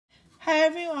Hi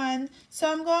everyone,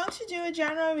 so I'm going to do a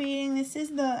general reading. This is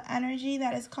the energy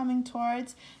that is coming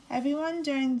towards everyone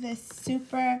during this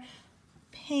super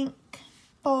pink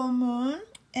full moon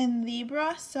in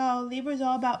Libra. So Libra is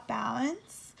all about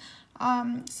balance.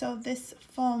 So this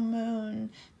full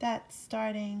moon that's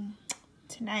starting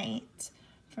tonight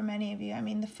for many of you, I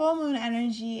mean the full moon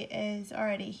energy is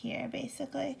already here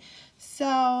basically.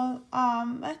 So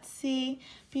let's see,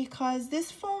 because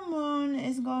this full moon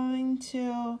is going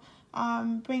to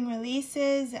bring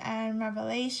releases and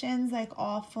revelations like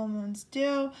all full moons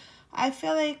do. I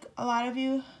feel like a lot of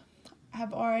you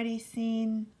have already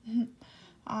seen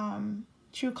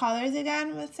true colors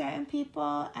again with certain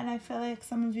people, and I feel like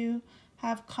some of you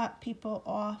have cut people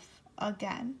off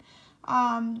again.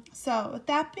 So with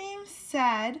that being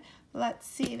said, let's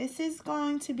see, this is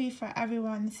going to be for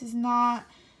everyone. This is not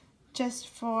just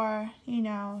for, you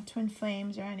know, twin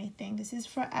flames or anything. This is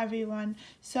for everyone.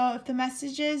 So if the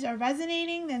messages are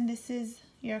resonating, then this is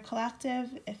your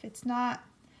collective. If it's not,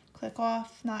 click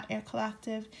off, not your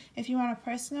collective. If you want a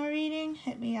personal reading,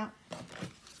 hit me up.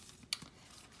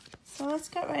 So let's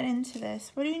get right into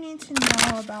this. What do you need to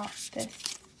know about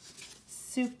this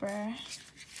super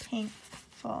pink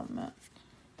full moon?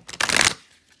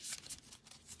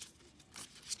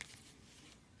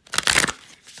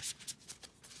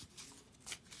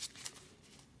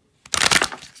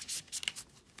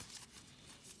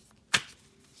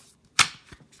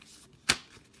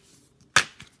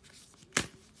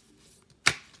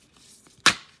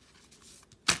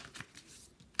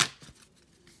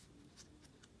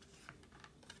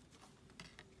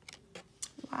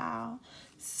 Wow.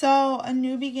 So a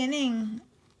new beginning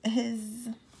is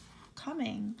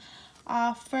coming.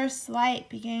 First light,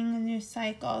 beginning a new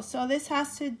cycle. So this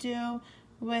has to do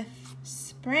with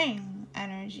spring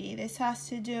energy. This has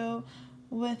to do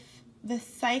with the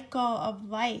cycle of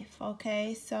life,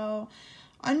 okay? So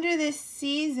under this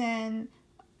season,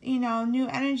 you know, new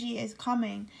energy is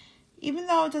coming. Even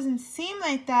though it doesn't seem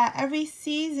like that, every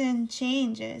season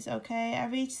changes, okay?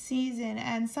 Every season.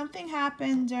 And something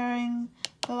happened during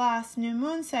the last new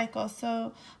moon cycle.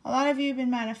 So a lot of you have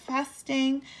been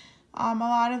manifesting. A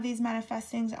lot of these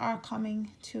manifestings are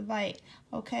coming to light,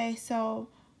 okay? So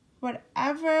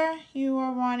whatever you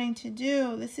are wanting to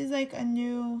do, this is like a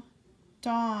new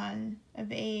dawn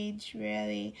of age,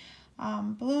 really.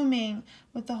 Blooming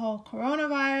with the whole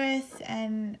coronavirus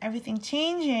and everything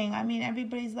changing. I mean,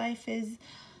 everybody's life is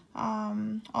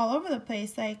all over the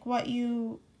place. Like what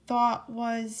you thought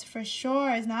was for sure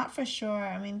is not for sure.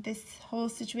 I mean, this whole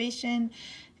situation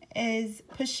is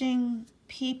pushing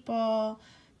people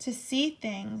to see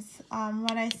things.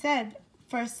 What I said,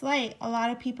 first light, a lot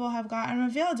of people have gotten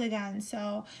revealed again.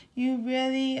 So you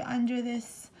really, under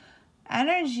this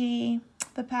energy,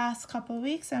 the past couple of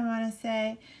weeks, I want to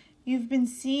say, you've been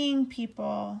seeing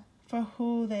people for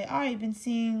who they are. You've been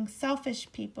seeing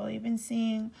selfish people. You've been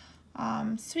seeing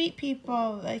sweet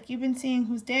people. Like, you've been seeing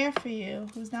who's there for you,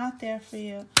 who's not there for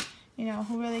you, you know,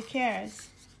 who really cares.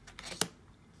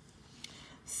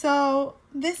 So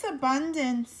this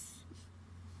abundance,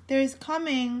 there's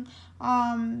coming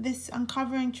this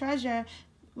uncovering treasure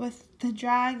with the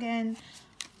dragon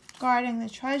guarding the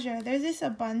treasure. There's this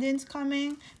abundance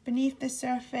coming. Beneath the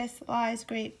surface lies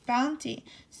great bounty.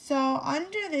 So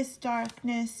under this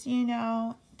darkness, you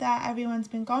know, that everyone's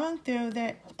been going through,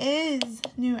 there is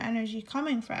new energy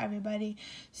coming for everybody.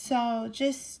 So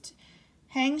just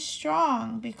hang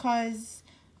strong, because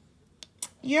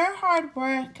your hard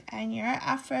work and your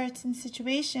efforts and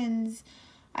situations,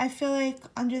 I feel like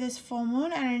under this full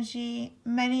moon energy,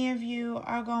 many of you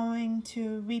are going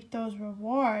to reap those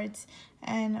rewards,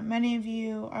 and many of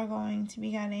you are going to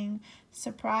be getting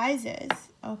surprises,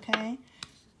 okay?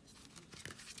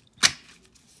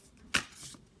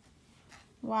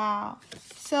 Wow.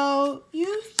 So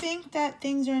you think that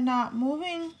things are not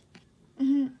moving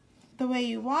the way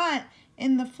you want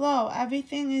in the flow.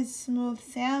 Everything is smooth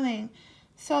sailing.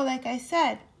 So like I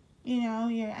said, you know,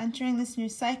 you're entering this new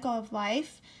cycle of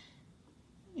life.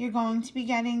 You're going to be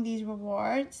getting these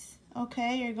rewards,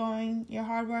 okay? Your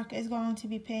hard work is going to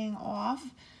be paying off.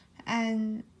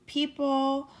 And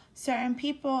people, certain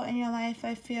people in your life,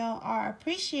 I feel, are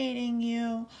appreciating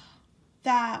you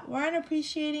that weren't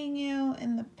appreciating you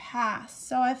in the past.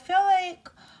 So I feel like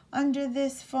under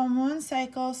this full moon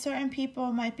cycle, certain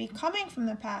people might be coming from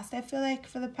the past. I feel like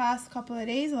for the past couple of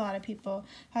days, a lot of people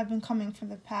have been coming from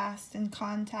the past and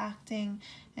contacting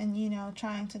and, you know,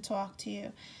 trying to talk to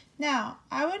you. Now,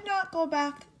 I would not go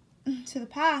back to the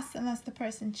past unless the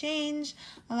person changed,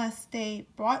 unless they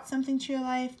brought something to your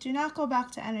life. Do not go back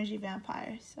to energy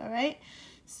vampires, all right?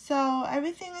 So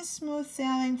everything is smooth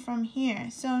sailing from here.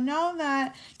 So know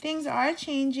that things are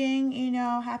changing, you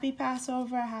know, happy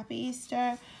Passover, happy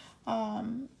Easter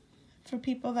for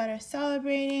people that are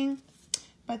celebrating.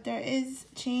 But there is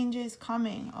changes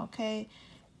coming, okay?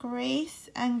 Grace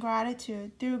and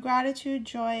gratitude. Through gratitude,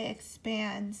 joy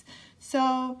expands.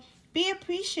 So be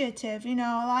appreciative. You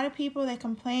know, a lot of people, they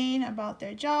complain about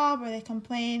their job or they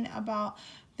complain about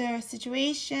their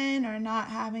situation or not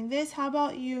having this. How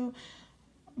about you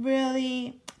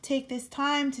really take this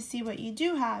time to see what you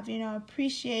do have? You know,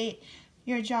 appreciate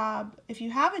your job if you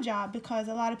have a job, because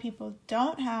a lot of people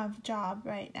don't have a job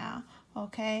right now,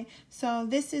 okay? So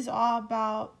this is all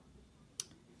about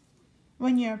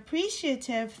when you're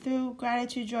appreciative, through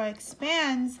gratitude, joy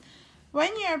expands. When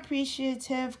you're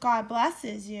appreciative, God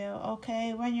blesses you,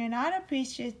 okay? When you're not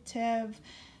appreciative,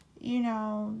 you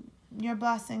know, your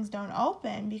blessings don't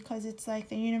open, because it's like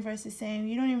the universe is saying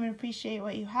you don't even appreciate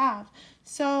what you have.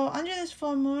 So under this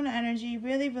full moon energy,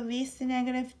 really release the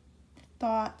negative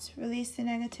thoughts, release the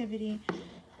negativity,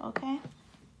 okay?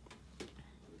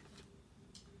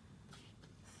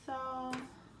 So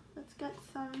let's get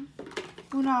some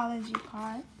Moonology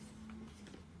cards.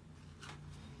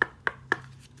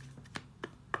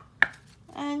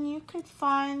 And you could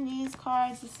find these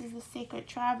cards, this is the Sacred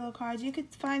Traveler cards, you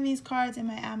could find these cards in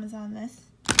my Amazon list,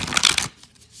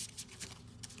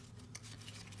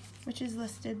 which is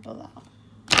listed below.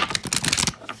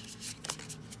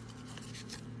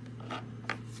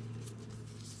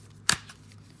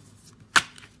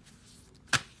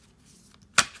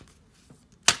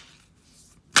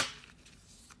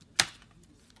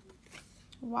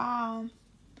 Wow.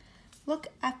 Look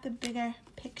at the bigger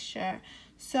picture.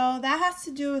 So that has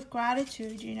to do with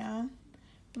gratitude, you know.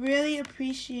 Really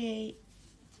appreciate,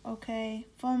 okay,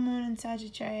 full moon in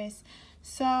Sagittarius.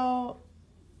 So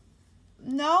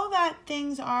know that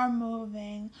things are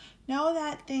moving. Know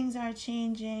that things are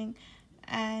changing.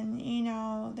 And, you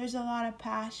know, there's a lot of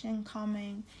passion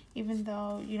coming. Even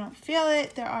though you don't feel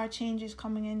it, there are changes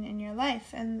coming in your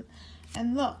life. And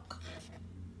look.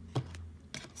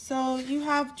 So you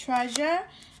have treasure.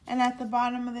 And at the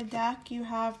bottom of the deck, you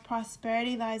have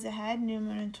prosperity lies ahead, new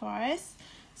moon in Taurus.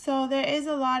 So there is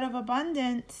a lot of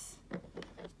abundance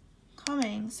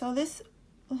coming. So this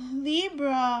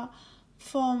Libra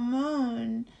full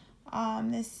moon,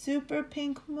 this super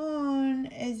pink moon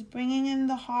is bringing in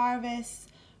the harvest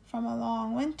from a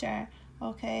long winter.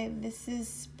 Okay, this is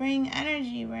spring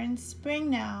energy. We're in spring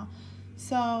now.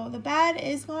 So the bad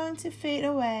is going to fade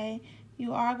away.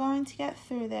 You are going to get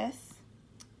through this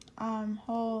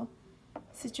whole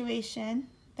situation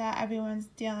that everyone's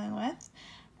dealing with,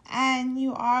 and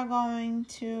you are going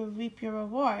to reap your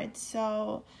rewards.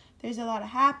 So there's a lot of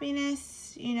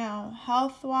happiness, you know,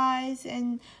 health-wise,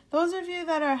 and those of you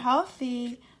that are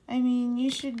healthy, I mean,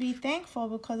 you should be thankful,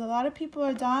 because a lot of people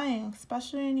are dying,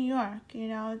 especially in New York. You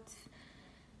know, it's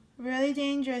really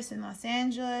dangerous in Los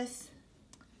Angeles,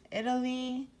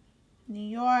 Italy, New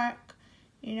York,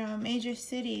 you know, major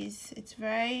cities. It's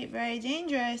very, very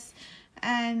dangerous.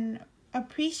 And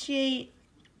appreciate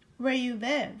where you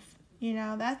live. You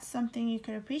know, that's something you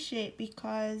could appreciate,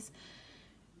 because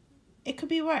it could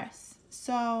be worse.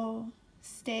 So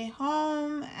stay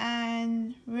home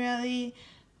and really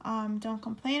don't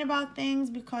complain about things,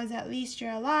 because at least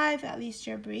you're alive, at least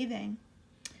you're breathing.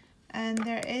 And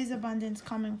there is abundance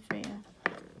coming for you.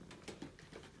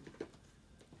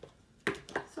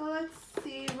 So let's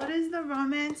see, what is the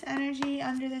romance energy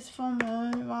under this full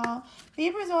moon? Well,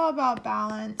 Libra is all about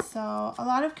balance, so a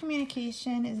lot of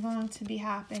communication is going to be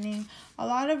happening. A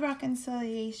lot of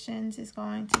reconciliations is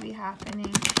going to be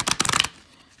happening.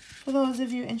 For those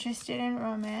of you interested in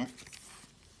romance.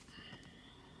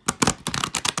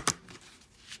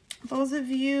 Those of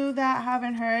you that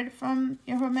haven't heard from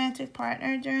your romantic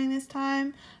partner during this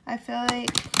time, I feel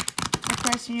like the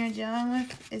person you're dealing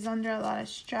with is under a lot of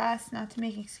stress, not to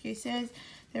make excuses.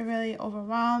 They're really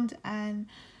overwhelmed, and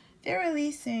they're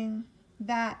releasing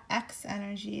that X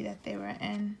energy that they were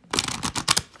in.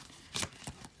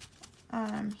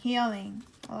 Healing.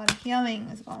 A lot of healing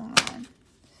is going on.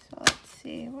 So let's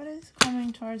see. What is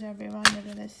coming towards everyone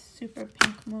under this super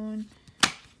pink moon?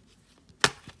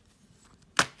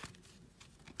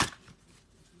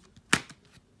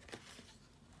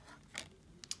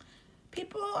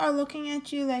 People are looking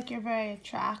at you like you're very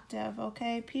attractive,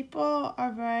 okay? People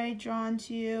are very drawn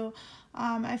to you.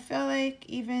 I feel like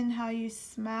even how you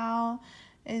smell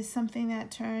is something that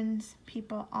turns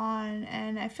people on.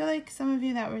 And I feel like some of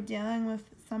you that were dealing with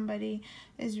somebody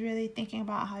is really thinking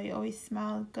about how you always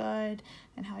smell good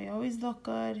and how you always look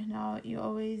good and how you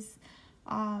always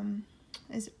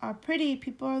are pretty.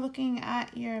 People are looking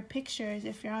at your pictures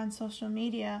if you're on social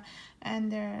media,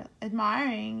 and they're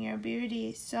admiring your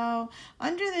beauty. So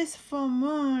under this full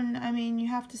moon, I mean, you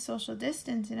have to social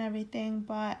distance and everything,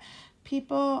 but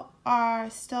people are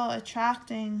still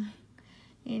attracting,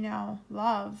 you know,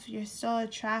 love. You're still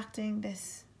attracting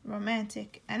this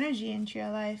romantic energy into your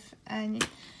life, and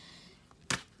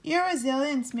your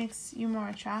resilience makes you more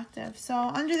attractive. So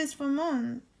under this full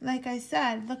moon, like I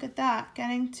said, look at that.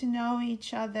 Getting to know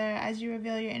each other as you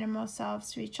reveal your innermost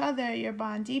selves to each other, your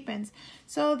bond deepens.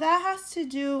 So that has to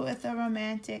do with a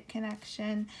romantic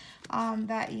connection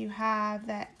that you have.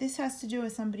 That this has to do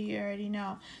with somebody you already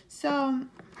know. So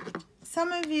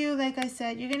some of you, like I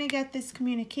said, you're going to get this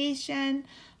communication,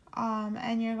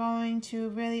 and you're going to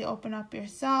really open up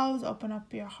yourselves, open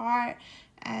up your heart,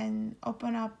 and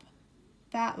open up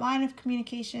that line of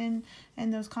communication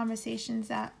and those conversations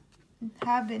that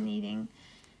have been needing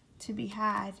to be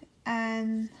had.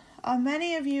 And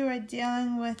many of you are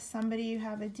dealing with somebody you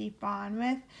have a deep bond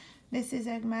with. This is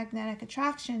a magnetic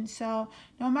attraction. So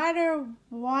no matter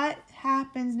what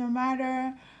happens, no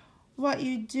matter what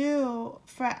you do,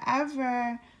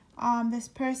 forever, this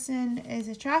person is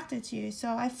attracted to you.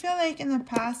 So I feel like in the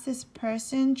past, this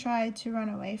person tried to run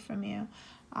away from you,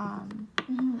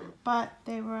 but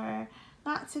they were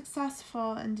not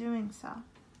successful in doing so.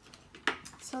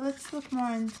 So let's look more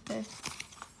into this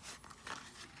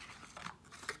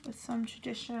with some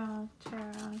traditional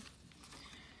tarot.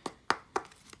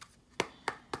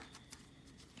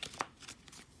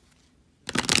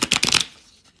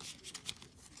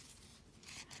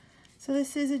 So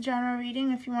this is a general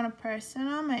reading. If you want a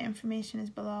personal, my information is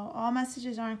below. All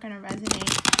messages aren't going to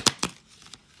resonate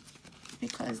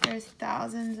because there's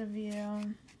thousands of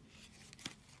you.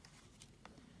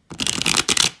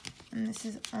 And this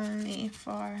is only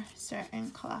for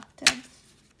certain collectives.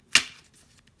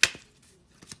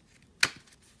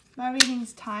 My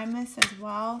reading's timeless as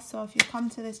well, so if you come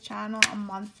to this channel a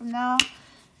month from now,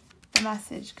 the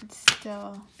message could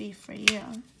still be for you.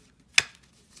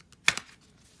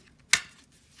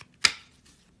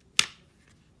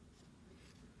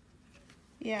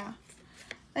 Yeah.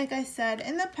 Like I said,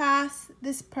 in the past,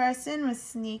 this person was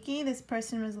sneaky. This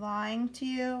person was lying to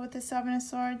you with the Seven of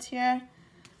Swords here.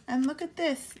 And look at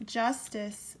this,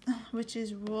 Justice, which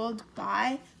is ruled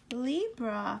by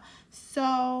Libra.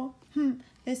 So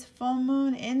this full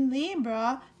moon in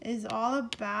Libra is all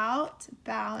about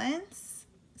balance.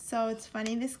 So it's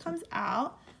funny this comes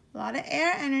out. A lot of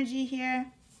air energy here.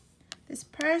 This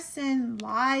person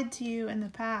lied to you in the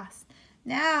past.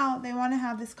 Now they want to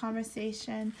have this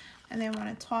conversation and they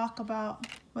want to talk about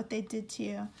what they did to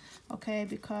you, okay?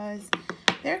 Because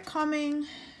they're coming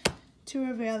to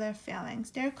reveal their feelings.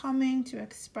 They're coming to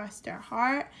express their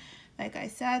heart. Like I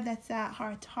said, that's that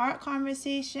heart-to-heart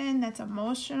conversation. That's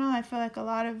emotional. I feel like a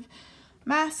lot of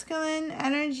masculine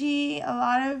energy, a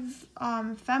lot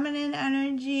of feminine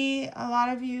energy. A lot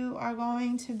of you are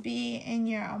going to be in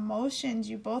your emotions.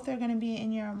 You both are going to be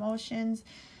in your emotions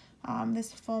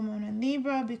this full moon in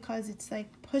Libra, because it's like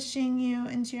pushing you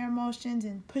into your emotions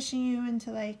and pushing you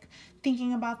into like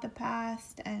thinking about the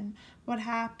past and what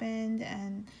happened,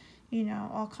 and you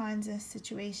know, all kinds of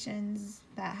situations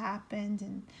that happened.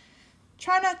 And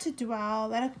try not to dwell,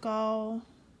 let it go,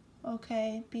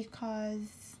 okay?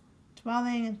 Because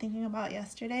dwelling and thinking about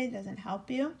yesterday doesn't help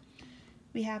you.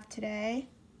 We have today.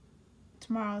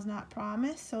 Tomorrow is not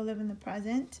promised, so live in the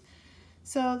present.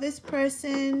 So this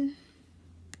person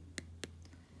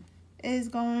is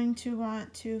going to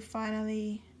want to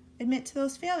finally admit to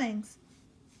those feelings.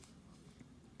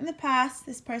 In the past,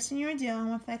 this person you were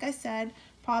dealing with, like I said,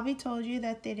 probably told you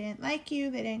that they didn't like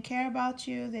you, they didn't care about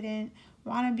you, they didn't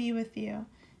want to be with you.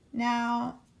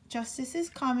 Now, justice is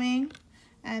coming,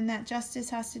 and that justice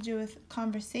has to do with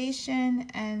conversation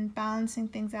and balancing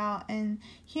things out and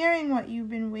hearing what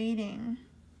you've been waiting,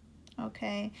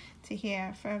 okay, to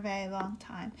hear for a very long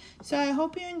time. So I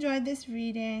hope you enjoyed this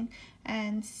reading,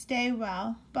 and stay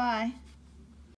well. Bye.